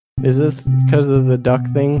Is this because of the duck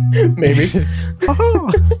thing? Maybe.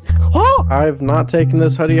 I've not taken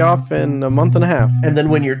this hoodie off in a month and a half. And then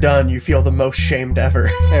when you're done, you feel the most shamed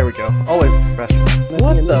ever. There we go. Always professional.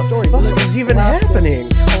 What the fuck is even happening?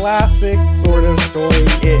 Classic sort of story.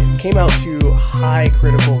 It came out to high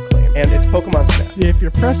critical acclaim, and it's Pokemon Snap. If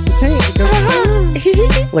you press the tape, it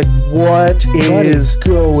goes. Like, what is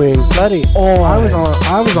going Buddy, on?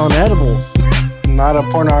 I was on edibles. Not a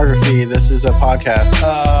pornography. This is a podcast.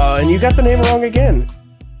 And you got the name wrong again.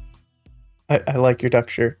 I like your duck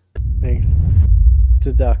shirt. Thanks. It's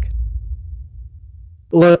a duck.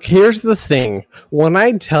 Look, here's the thing. When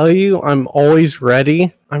I tell you I'm always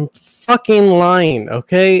ready, I'm fucking lying,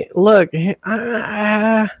 okay? Look,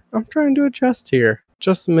 I'm trying to adjust here.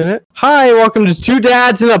 Just a minute. Hi, welcome to Two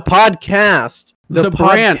Dads in a Podcast. The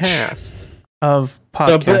branch of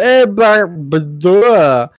podcast.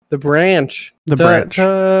 The branch. The branch.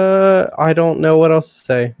 I don't know what else to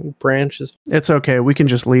say. Branch is... It's okay. We can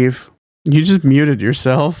just leave. You just muted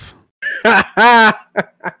yourself. I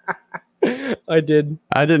did.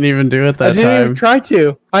 I didn't even do it that I didn't time. even try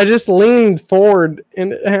to. I just leaned forward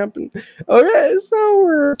and it happened. Okay, so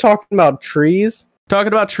we're talking about trees. Talking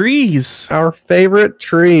about trees. Our favorite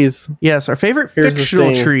trees. Yes, our favorite Here's the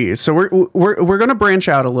fictional thing. trees. So we're going to branch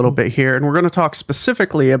out a little bit here, and we're going to talk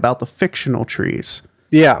specifically about the fictional trees.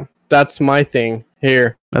 Yeah, that's my thing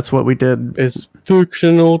here. That's what we did. Is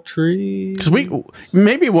fictional trees. Because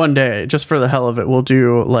maybe one day, just for the hell of it, we'll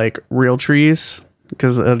do like real trees,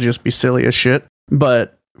 because it'll just be silly as shit.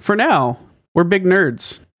 But for now, we're big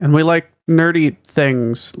nerds, and we like nerdy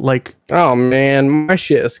things like... Oh man, my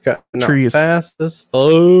shit is cutting out Trees. fast as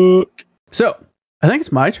fuck. So, I think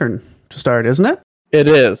it's my turn to start, isn't it? It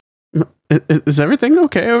is. Is everything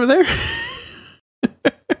okay over there?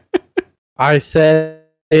 I said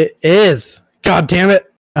it is. God damn it.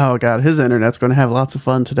 Oh god, his internet's going to have lots of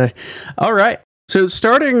fun today. All right. So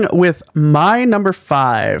starting with my number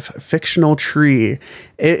 5, fictional tree.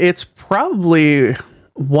 It's probably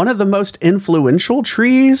one of the most influential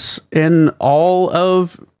trees in all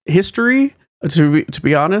of history, to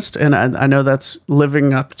be honest. And I know that's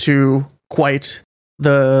living up to quite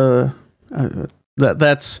the...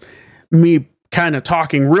 that's me kind of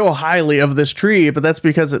talking real highly of this tree, but that's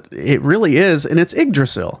because it really is, and it's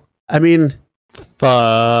Yggdrasil. I mean...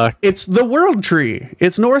 Fuck. It's the world tree.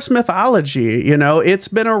 It's Norse mythology. You know, it's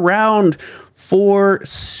been around for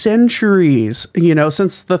centuries, you know,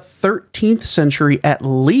 since the 13th century at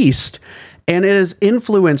least. And it has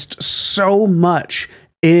influenced so much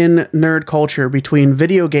in nerd culture between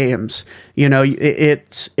video games. You know,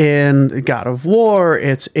 it's in God of War.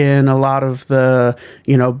 It's in a lot of the,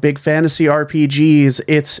 you know, big fantasy RPGs.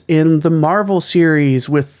 It's in the Marvel series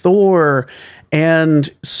with Thor and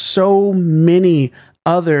so many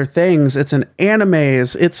other things. It's in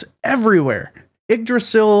animes. It's everywhere.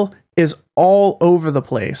 Yggdrasil is all over the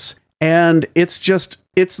place. And it's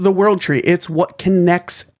the world tree. It's what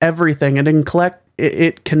connects everything.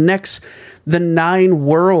 It connects the 9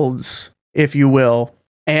 worlds, if you will.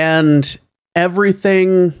 And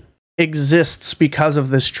everything exists because of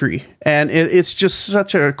this tree. And it's just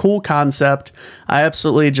such a cool concept. I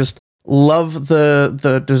absolutely just love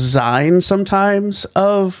the design sometimes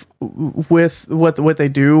with what they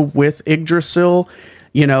do with Yggdrasil.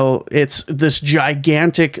 You know, it's this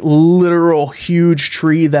gigantic, literal, huge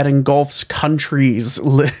tree that engulfs countries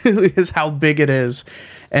is how big it is.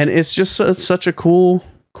 And it's just such a cool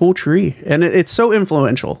tree. And it's so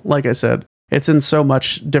influential. Like I said, it's in so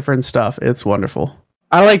much different stuff. It's wonderful.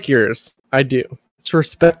 I like yours. I do. It's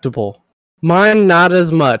respectable. Mine, not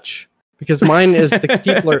as much. Because mine is the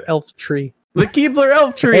Keebler elf tree. The Keebler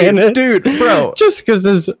elf tree, dude, bro. Just because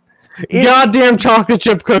there's goddamn chocolate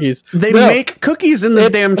chip cookies. They make cookies in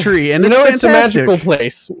this damn tree, and you it's know fantastic. it's a magical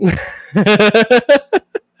place.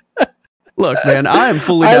 Look, man, I am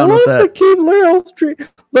fully down with that. I love the Keebler elf tree.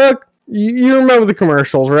 Look, you remember the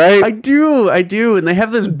commercials, right? I do, and they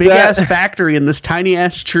have this big ass factory in this tiny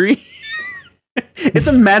ass tree. It's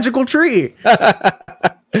a magical tree.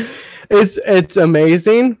 It's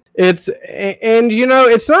amazing. And you know,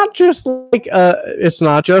 it's not just like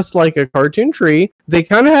a cartoon tree. They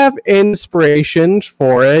kind of have inspirations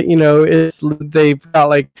for it. You know,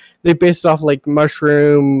 they based off like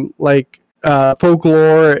mushroom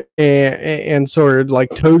folklore and sort of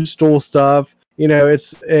like toadstool stuff. You know,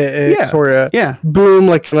 it's sort of boom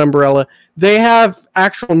like an umbrella. They have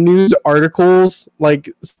actual news articles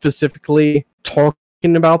like specifically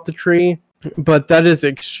talking about the tree. But that is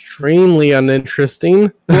extremely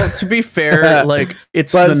uninteresting. Well, to be fair, like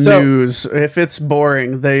it's news. If it's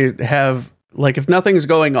boring, they have Like, if nothing's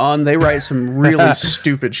going on, they write some really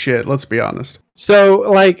stupid shit. Let's be honest. So,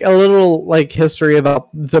 like, a little like history about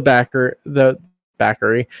the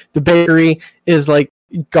bakery is like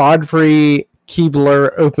Godfrey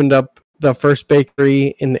Keebler opened up the first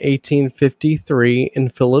bakery in 1853 in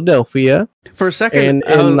Philadelphia. For a second, And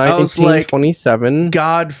I in was like, 1927,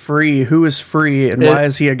 God free. Who is free, and why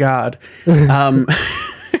is he a god?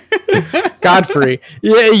 Godfrey.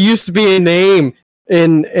 Yeah, it used to be a name.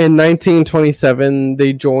 In 1927,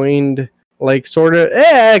 they joined like sort of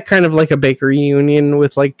kind of like a bakery union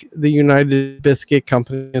with like the United Biscuit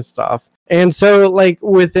Company and stuff. And so like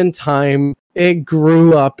within time, it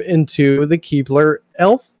grew up into the Keebler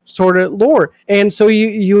elf sort of lore. And so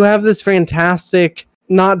you have this fantastic,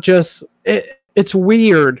 not just it's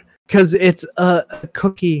weird because it's a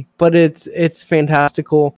cookie, but it's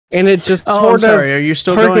fantastical, and it just sort of Are you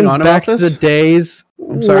still going on back about to the this? days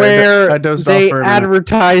I'm sorry, where I dozed off they for a minute.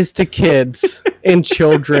 advertise to kids and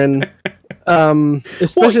children,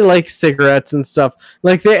 especially like cigarettes and stuff.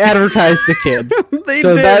 Like they advertise to kids. They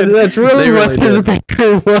So did. that's really They what really this did.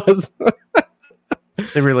 bakery was.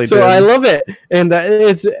 They really So did. I love it, and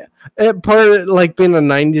it's part of like being a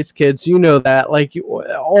 '90s kids. You know that, like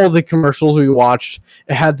all the commercials we watched,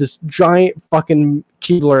 it had this giant fucking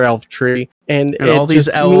Keebler elf tree, and and it all these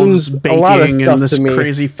just elves means a lot of baking stuff in this to me.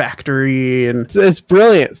 crazy factory, and It's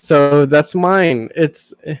brilliant. So that's mine.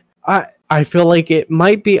 I feel like it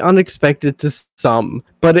might be unexpected to some,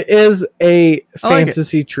 but it is a I like it.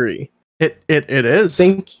 fantasy tree. it is.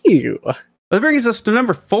 Thank you. That brings us to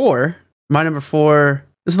number 4. My number 4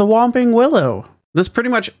 is the Whomping Willow. This pretty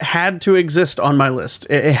much had to exist on my list.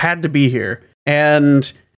 It had to be here, and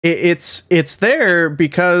it's there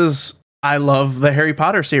because I love the Harry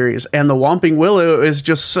Potter series, and the Whomping Willow is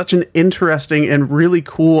just such an interesting and really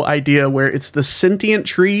cool idea where it's the sentient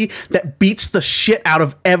tree that beats the shit out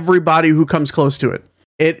of everybody who comes close to it.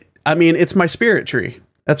 It's my spirit tree.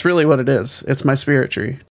 That's really what it is. It's my spirit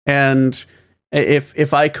tree. And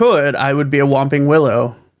if I could, I would be a Whomping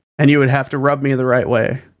Willow, and you would have to rub me the right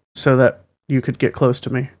way so that you could get close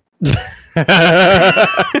to me.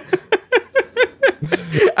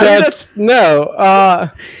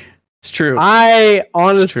 It's true. I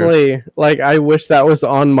honestly I wish that was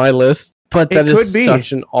on my list, but that It is could be.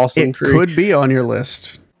 such an awesome It tree. could be on your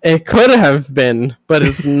list. It could have been, but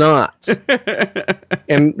it's not. But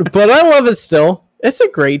I love it still. It's a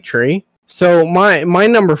great tree. So my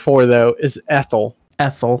number 4 though is Ethel.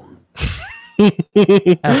 Ethel.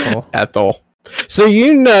 Ethel. So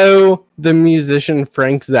you know the musician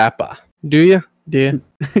Frank Zappa, do you?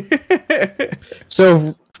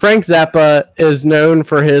 So Frank Zappa is known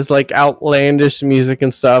for his like outlandish music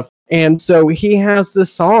and stuff, and so he has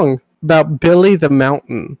this song about Billy the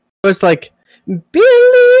Mountain. It's like Billy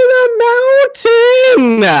the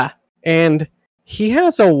Mountain, and he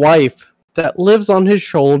has a wife that lives on his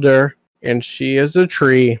shoulder, and she is a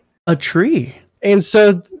tree. A tree. And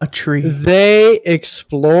so A tree. they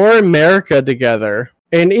explore America together.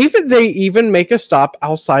 And they even make a stop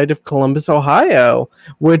outside of Columbus, Ohio,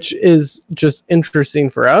 which is just interesting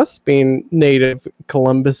for us being native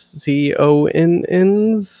Columbusians.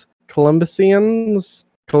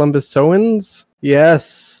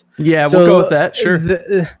 Yes. Yeah, So, we'll go with that. Sure.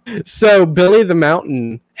 So Billy the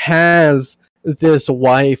Mountain has this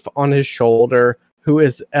wife on his shoulder who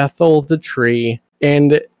is Ethel the tree,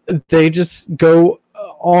 and they just go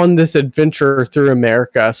on this adventure through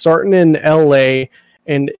America, starting in LA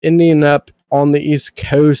and ending up on the East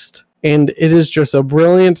Coast. And it is just a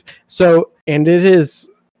brilliant. And it is,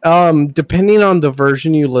 depending on the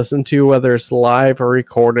version you listen to, whether it's live or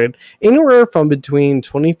recorded, anywhere from between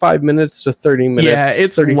 25 minutes to 30 minutes. Yeah,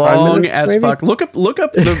 it's 35 long minutes, as maybe? fuck. Look up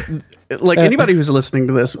the like anybody who's listening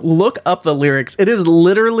to this, look up the lyrics. It is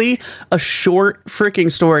literally a short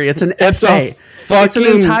freaking story. It's an essay. It's an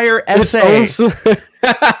entire essay.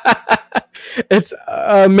 It's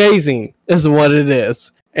amazing, is what it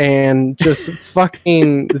is. And just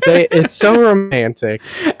fucking, it's so romantic.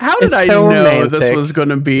 How did It's I so know romantic. this was going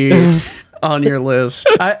to be on your list?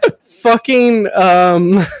 Fucking,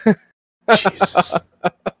 Jesus.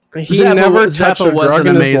 he never touched a drug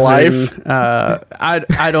in his life.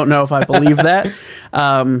 I don't know if I believe that.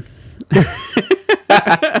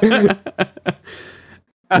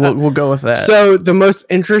 We'll go with that. So the most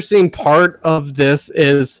interesting part of this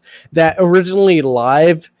is that originally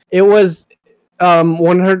live, it was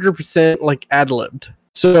 100% like ad-libbed.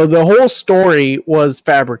 So the whole story was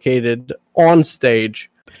fabricated on stage.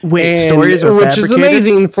 Wait, And- stories are which fabricated? is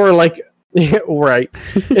amazing for like right.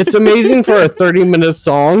 It's amazing for a 30-minute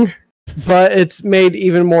song, but it's made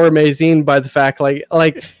even more amazing by the fact like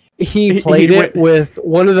he played it with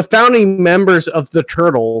one of the founding members of the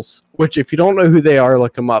Turtles, which if you don't know who they are,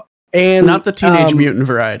 look them up. And not the Teenage Mutant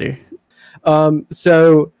variety.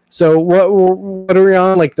 So what are we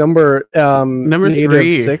on? Like number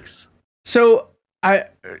 3. 6. So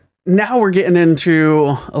now we're getting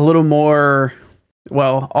into a little more,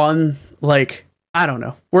 on like, I don't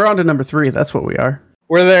know. We're on to number 3. That's what we are.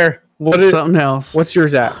 We're there. Something else? What's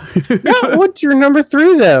yours at? Yeah, what's your number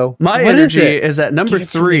 3 though? My energy is at number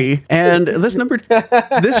 3, and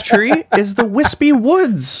this tree is the Wispy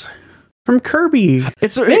Woods from Kirby.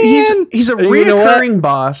 He's a reoccurring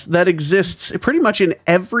boss that exists pretty much in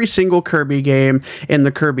every single Kirby game, in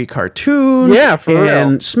the Kirby cartoon,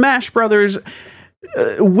 and Smash Brothers.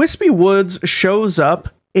 Wispy Woods shows up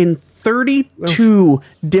in 32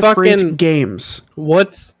 different games.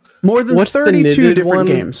 What's more than what's 32 different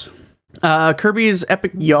games? Kirby's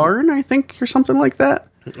Epic Yarn, I think, or something like that.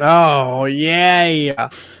 Oh yeah,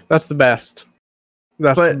 that's the best.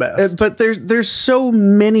 The best. But there's so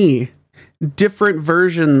many different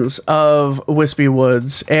versions of Wispy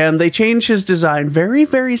Woods, and they change his design very,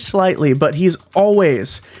 very slightly. But he's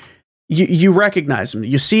always you recognize him,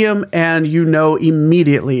 you see him, and you know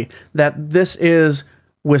immediately that this is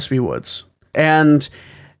Wispy Woods, and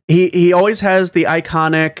he always has the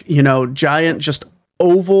iconic, giant, just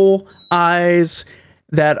oval eyes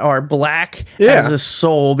that are black as his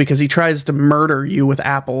soul, because he tries to murder you with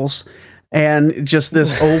apples, and just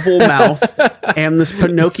this oval mouth and this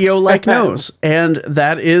Pinocchio-like nose. And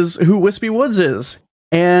that is who Wispy Woods is.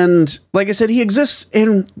 And like I said, he exists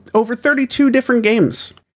in over 32 different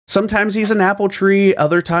games. Sometimes he's an apple tree.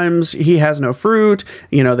 Other times he has no fruit.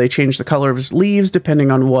 They change the color of his leaves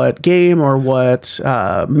depending on what game or what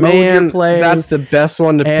mode you're playing. That's the best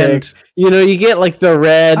one to pick. You get like the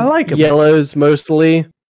red, I like yellows mostly.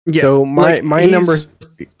 Yeah, so my number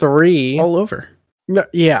 3 all over.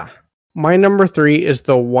 Yeah, my number 3 is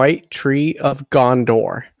the White Tree of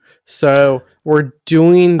Gondor. So we're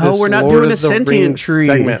doing this. We're not doing a sentient tree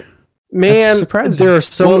segment. Man, there are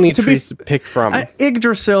so many trees to pick from.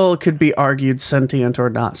 Yggdrasil could be argued sentient or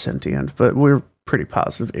not sentient, but we're pretty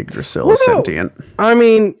positive Yggdrasil is sentient. I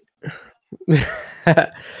mean,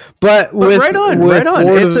 but right on.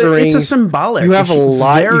 It's a symbolic. You have a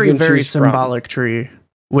lot. Very, very symbolic tree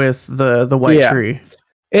with the white tree.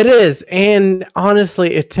 It is, and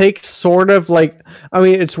honestly, it takes sort of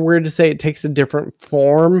it's weird to say it takes a different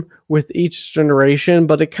form with each generation,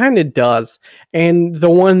 but it kind of does. And the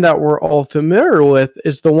one that we're all familiar with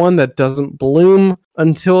is the one that doesn't bloom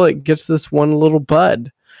until it gets this one little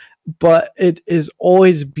bud. But it is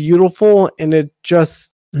always beautiful, and it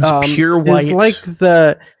just pure white.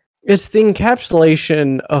 It's the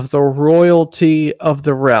encapsulation of the royalty of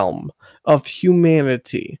the realm. Of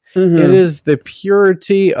humanity. Mm-hmm. It is the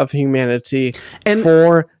purity of humanity, and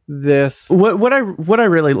for this. What I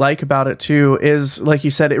really like about it too is, like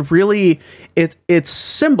you said, it's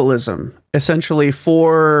symbolism essentially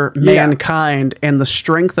for mankind and the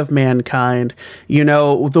strength of mankind.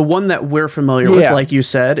 The one that we're familiar with, like you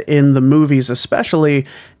said, in the movies especially,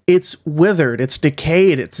 it's withered, it's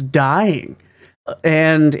decayed, it's dying.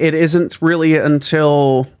 And it isn't really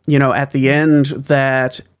until, at the end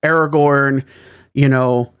that Aragorn,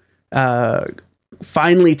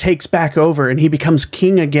 finally takes back over and he becomes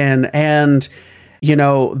king again. And,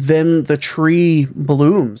 then the tree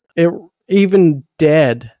blooms. It even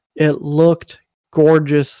dead. It looked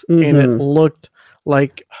gorgeous, and it looked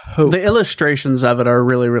like hope. The illustrations of it are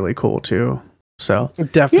really, really cool too. So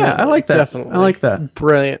definitely. Yeah, I like that. Definitely. I like that.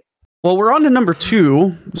 Brilliant. Well, we're on to number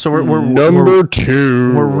 2, so we're number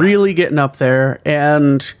 2. We're really getting up there,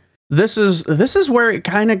 and this is where it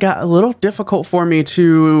kind of got a little difficult for me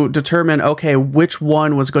to determine, okay, which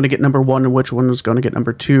one was going to get number 1 and which one was going to get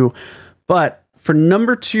number 2. But for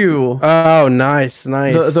number 2, oh, nice.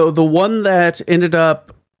 The one that ended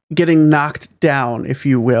up getting knocked down, if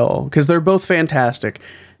you will, because they're both fantastic,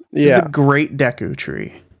 is the Great Deku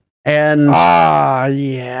Tree. And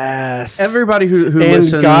yes, everybody who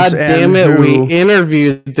listens, God damn it, we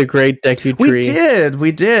interviewed the Great Deku Tree.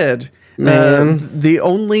 We did. Man, the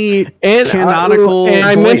only canonical. And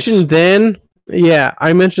I mentioned then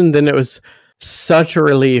it was such a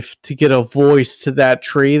relief to get a voice to that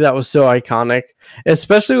tree that was so iconic,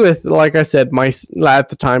 especially with, like I said, at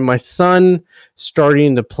the time my son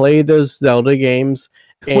starting to play those Zelda games.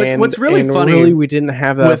 And what's really funny, really, we didn't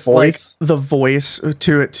have that with voice. The voice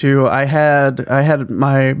to it too. I had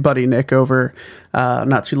my buddy Nick over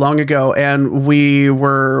not too long ago, and we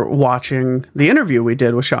were watching the interview we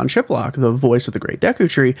did with Sean Shiplock, the voice of the Great Deku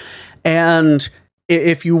Tree, and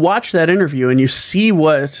if you watch that interview and you see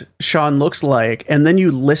what Sean looks like, and then you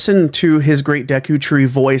listen to his Great Deku Tree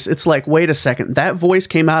voice, it's like, wait a second, that voice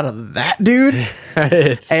came out of that dude?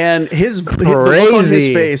 And the look on his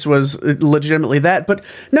face was legitimately that. But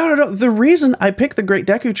no. The reason I picked the Great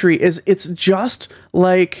Deku Tree is it's just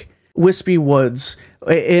like Wispy Woods,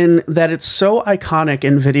 in that it's so iconic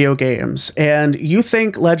in video games. And you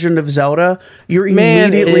think Legend of Zelda, you're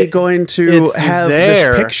immediately going to have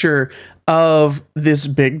this picture of this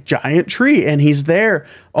big giant tree, and he's there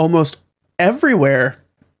almost everywhere.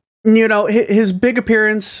 You know, his big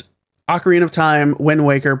appearance, Ocarina of Time, Wind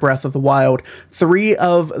Waker, Breath of the Wild, 3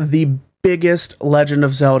 of the biggest Legend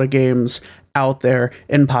of Zelda games out there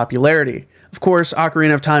in popularity. Of course,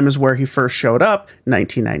 Ocarina of Time is where he first showed up,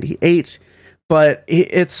 1998. But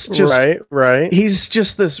it's just right. He's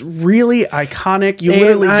just this really iconic. You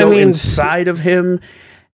literally go inside of him,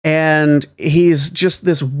 and he's just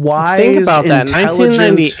this wise, think about that.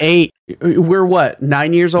 intelligent. 1998. We're what,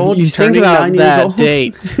 9 years old? You think about that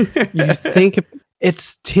date. You think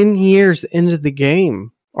it's 10 years into the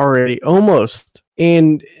game already, almost,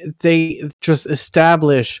 and they just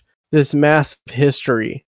establish this massive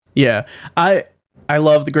history. Yeah, I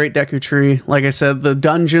love the Great Deku Tree. Like I said, the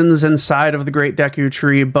dungeons inside of the Great Deku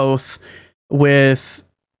Tree, both with,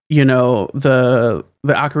 you know, the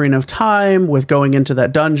Ocarina of Time, with going into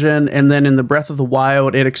that dungeon, and then in the Breath of the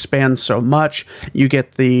Wild, it expands so much. You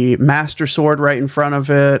get the Master Sword right in front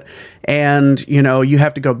of it, and, you know, you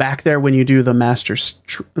have to go back there when you do the Master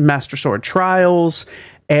Sword trials,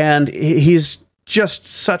 and he's just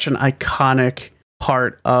such an iconic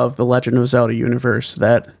part of the Legend of Zelda universe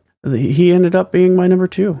that he ended up being my number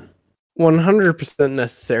 2. 100%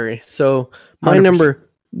 necessary. So my 100%. number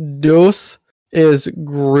dos is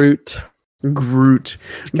Groot. Groot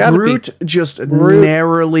just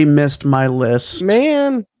narrowly missed my list.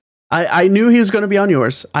 Man, I knew he was going to be on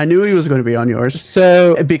yours.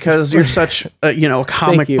 So because you're such a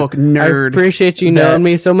comic book nerd. I appreciate you knowing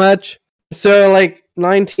me so much. So like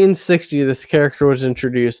 1960, this character was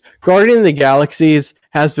introduced. Guardian of the Galaxies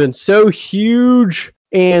has been so huge.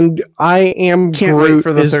 And I Am Can't Groot wait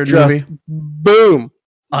for the third movie. Boom!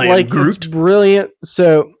 I Am Groot. It's brilliant.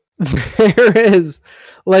 So there is,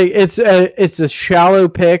 like, it's a shallow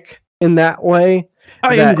pick in that way.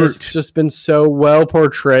 I Am Groot. It's just been so well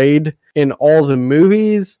portrayed in all the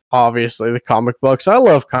movies. Obviously, the comic books. I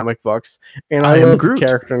love comic books, and I love the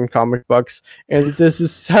character in comic books. And this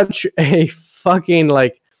is such a fucking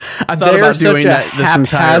like. I thought about doing that this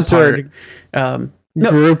entire part.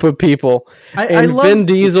 Group of people. I love Vin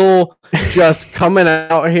Diesel just coming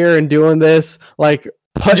out here and doing this, like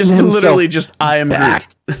just literally just I Am Groot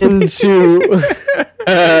into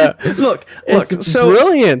look it's so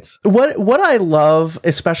brilliant. What I love,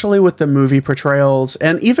 especially with the movie portrayals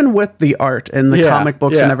and even with the art and the comic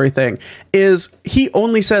books and everything, is he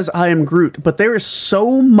only says I am Groot, but there is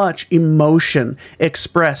so much emotion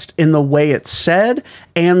expressed in the way it's said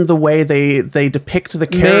and the way they depict the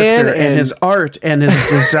character and his art and his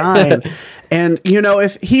design. And, you know,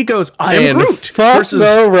 if he goes, I am Groot versus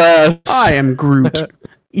the rest. I am Groot,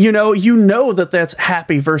 you know that's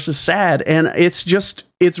happy versus sad. And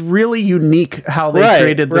it's really unique how they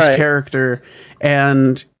created this character.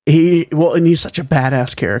 And he's such a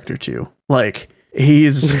badass character too. Like he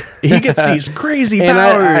gets these crazy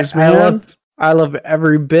powers, man. I love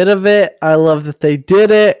every bit of it. I love that they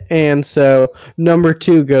did it. And so number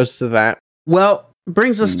 2 goes to that. Well,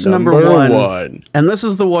 brings us to number one. And this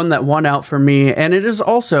is the one that won out for me. And it is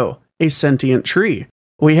also a sentient tree.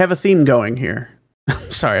 We have a theme going here.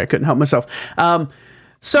 Sorry, I couldn't help myself.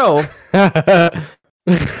 So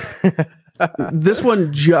this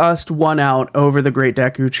one just won out over the Great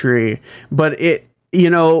Deku Tree. But it,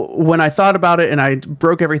 when I thought about it and I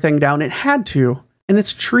broke everything down, it had to. And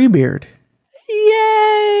it's Treebeard.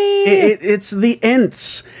 Yay! It's the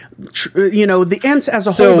Ents. The Ents as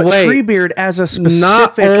a whole, but Treebeard as a specific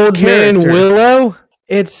not Old character. Man Willow?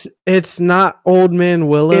 It's not Old Man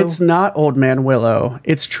Willow. It's not Old Man Willow.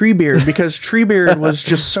 It's Treebeard because Treebeard was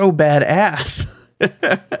just so badass.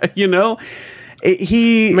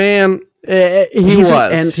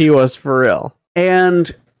 He was for real.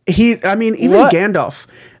 And even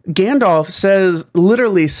Gandalf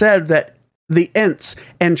literally said that the Ents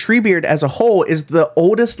and Treebeard as a whole is the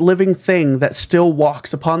oldest living thing that still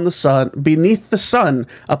walks beneath the sun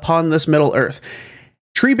upon this Middle Earth.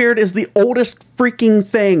 Treebeard is the oldest freaking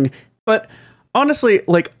thing. But honestly,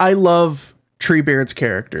 I love Treebeard's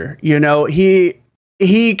character.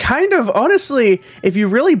 He kind of, honestly, if you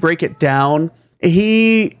really break it down,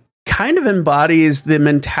 he kind of embodies the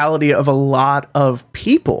mentality of a lot of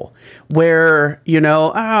people where, you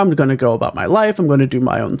know, I'm going to go about my life. I'm going to do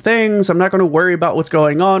my own things. I'm not going to worry about what's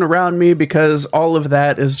going on around me because all of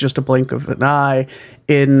that is just a blink of an eye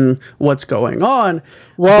in what's going on.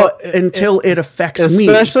 Well, until it affects me.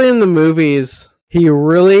 Especially in the movies, he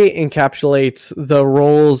really encapsulates the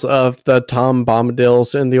roles of the Tom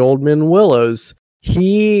Bombadils and the Old Man Willows.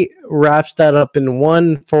 He wraps that up in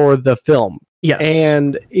one for the film. Yes.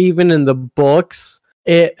 And even in the books,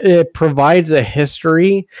 it provides a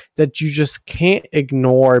history that you just can't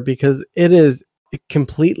ignore because it is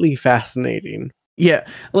completely fascinating. Yeah,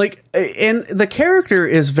 like, and the character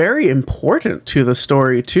is very important to the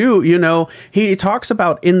story too. You know, he talks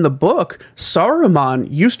about in the book, Saruman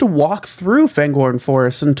used to walk through Fangorn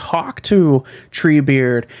Forest and talk to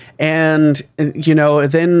Treebeard, and you know,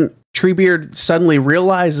 then Treebeard suddenly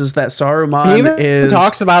realizes that Saruman is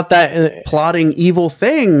talks about that plotting evil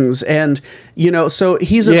things, and you know, so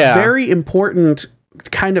he's a very important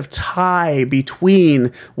kind of tie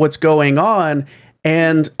between what's going on.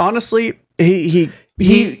 And honestly, he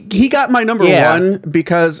got my number one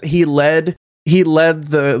because he led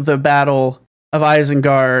the Battle of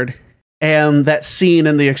Isengard, and that scene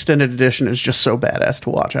in the extended edition is just so badass to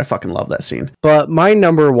watch. I fucking love that scene. But my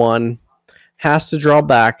number one has to draw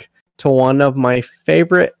back to one of my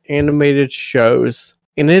favorite animated shows,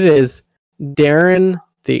 and it is Darren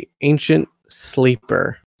the Ancient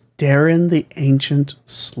Sleeper. Darren the Ancient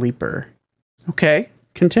Sleeper. Okay,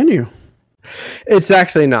 continue. It's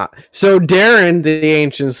actually not. So Darren the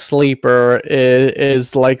Ancient Sleeper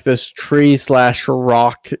is like this tree /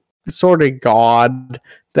 rock sort of god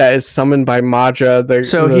that is summoned by Maja,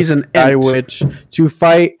 he's an Sky Witch, to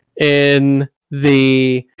fight in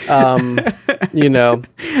the you know,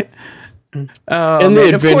 in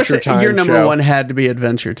the Adventure Time. Your number show. one had to be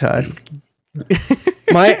Adventure Time.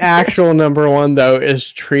 My actual number one though is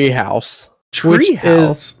Treehouse.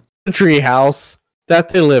 Treehouse, the treehouse that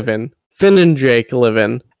they live in. Finn and Jake live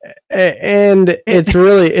in, and it's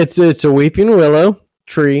really it's a weeping willow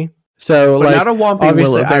tree. So but like not a whomping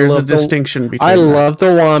willow. There's a distinction between. I love the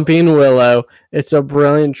whomping willow. It's a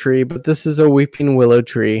brilliant tree, but this is a weeping willow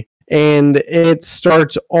tree, and it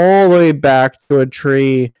starts all the way back to a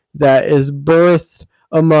tree that is birthed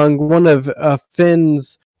among one of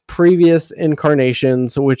Finn's previous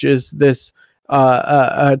incarnations, which is this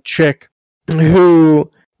a chick who.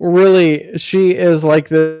 Really, she is like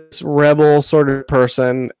this rebel sort of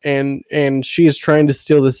person, and she is trying to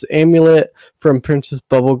steal this amulet from Princess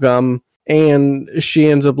Bubblegum, and she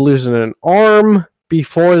ends up losing an arm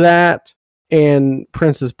before that, and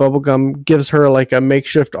Princess Bubblegum gives her like a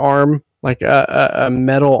makeshift arm, like a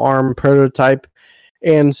metal arm prototype,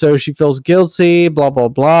 and so she feels guilty, blah, blah,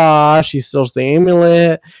 blah. She steals the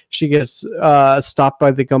amulet. She gets stopped by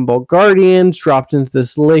the Gumball Guardians, dropped into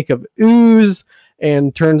this lake of ooze,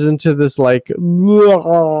 and turns into this like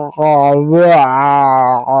monster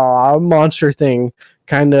thing,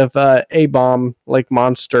 kind of A-bomb like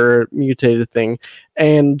monster mutated thing,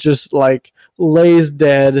 and just like lays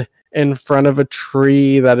dead in front of a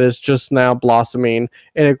tree that is just now blossoming,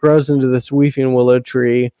 and it grows into this weeping willow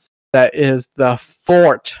tree that is the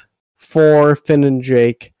fort for Finn and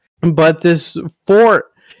Jake. But this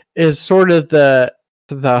fort is sort of the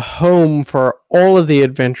home for all of the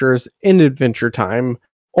adventures in Adventure Time,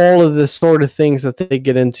 all of the sort of things that they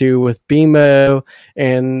get into with BMO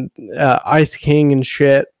and Ice King and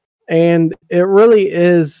shit. And it really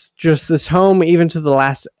is just this home. Even to the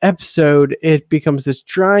last episode, it becomes this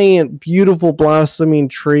giant, beautiful, blossoming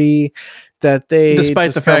tree that they,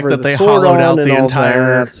 despite the fact that they hollowed out the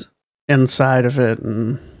entire inside of it,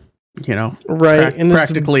 and you know, right, and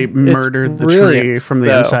practically murdered the tree from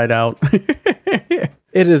the inside out.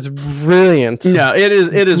 It is brilliant. No, it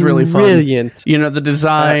is really fun. Brilliant. You know, the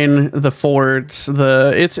design, the forts,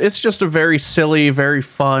 it's just a very silly, very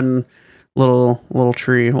fun little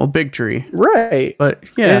tree. Well, big tree. Right. But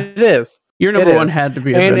yeah, it is. Your number one had to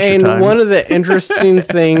be Adventure and Time. One of the interesting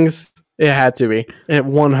things, it had to be. It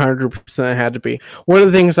 100% had to be. One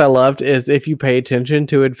of the things I loved is if you pay attention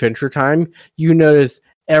to Adventure Time, you notice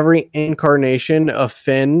every incarnation of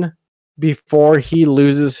Finn before he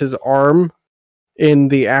loses his arm in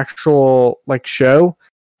the actual like show,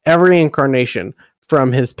 every incarnation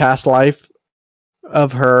from his past life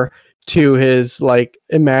of her to his like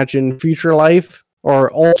imagined future life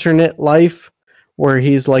or alternate life where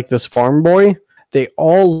he's like this farm boy, they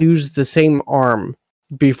all lose the same arm.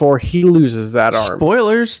 before he loses that arm.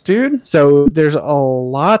 Spoilers, dude. So there's a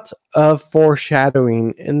lot of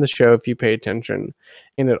foreshadowing in the show if you pay attention,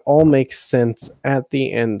 and it all makes sense at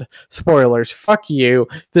the end. Spoilers, fuck you.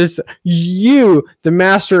 You, the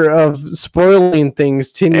master of spoiling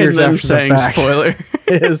things 10 years and then after saying the fact, spoiler.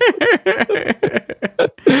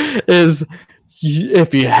 is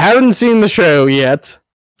if you haven't seen the show yet,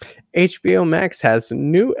 HBO Max has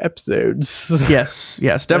new episodes. yes,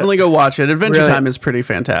 definitely go watch it. Adventure Really? Time is pretty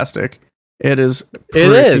fantastic. It is pretty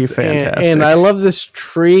It is fantastic. and I love this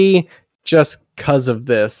tree just because of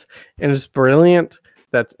this, and it's brilliant.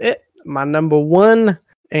 That's it, my number one,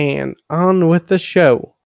 and on with the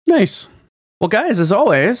show. Nice. Well, guys, as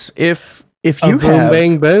always, if you Boom, have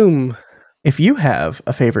bang, boom. if you have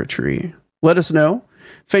a favorite tree, let us know.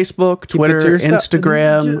 Facebook, Keep it Twitter, to yourself.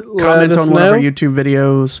 Instagram, Let comment us on one of our know. YouTube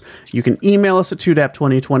videos. You can email us at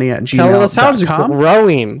 2dap2020 Tell us how it's @gmail.com.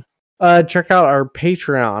 growing. Check out our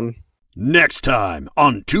Patreon. Next time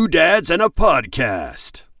on Two Dads and a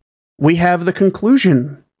Podcast. We have the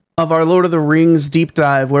conclusion of our Lord of the Rings deep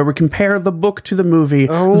dive where we compare the book to the movie,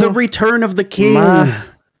 Oh, The Return of the King. My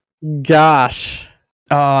gosh.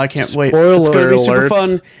 Oh, I can't wait. Spoiler It's going to be super alerts.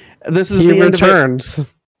 fun. This is He the end of returns. it.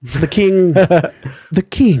 The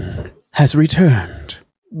king has returned.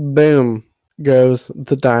 Boom goes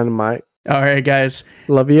the dynamite. All right, guys.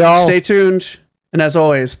 Love you all. Stay tuned. And as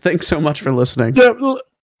always, thanks so much for listening.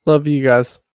 Love you guys.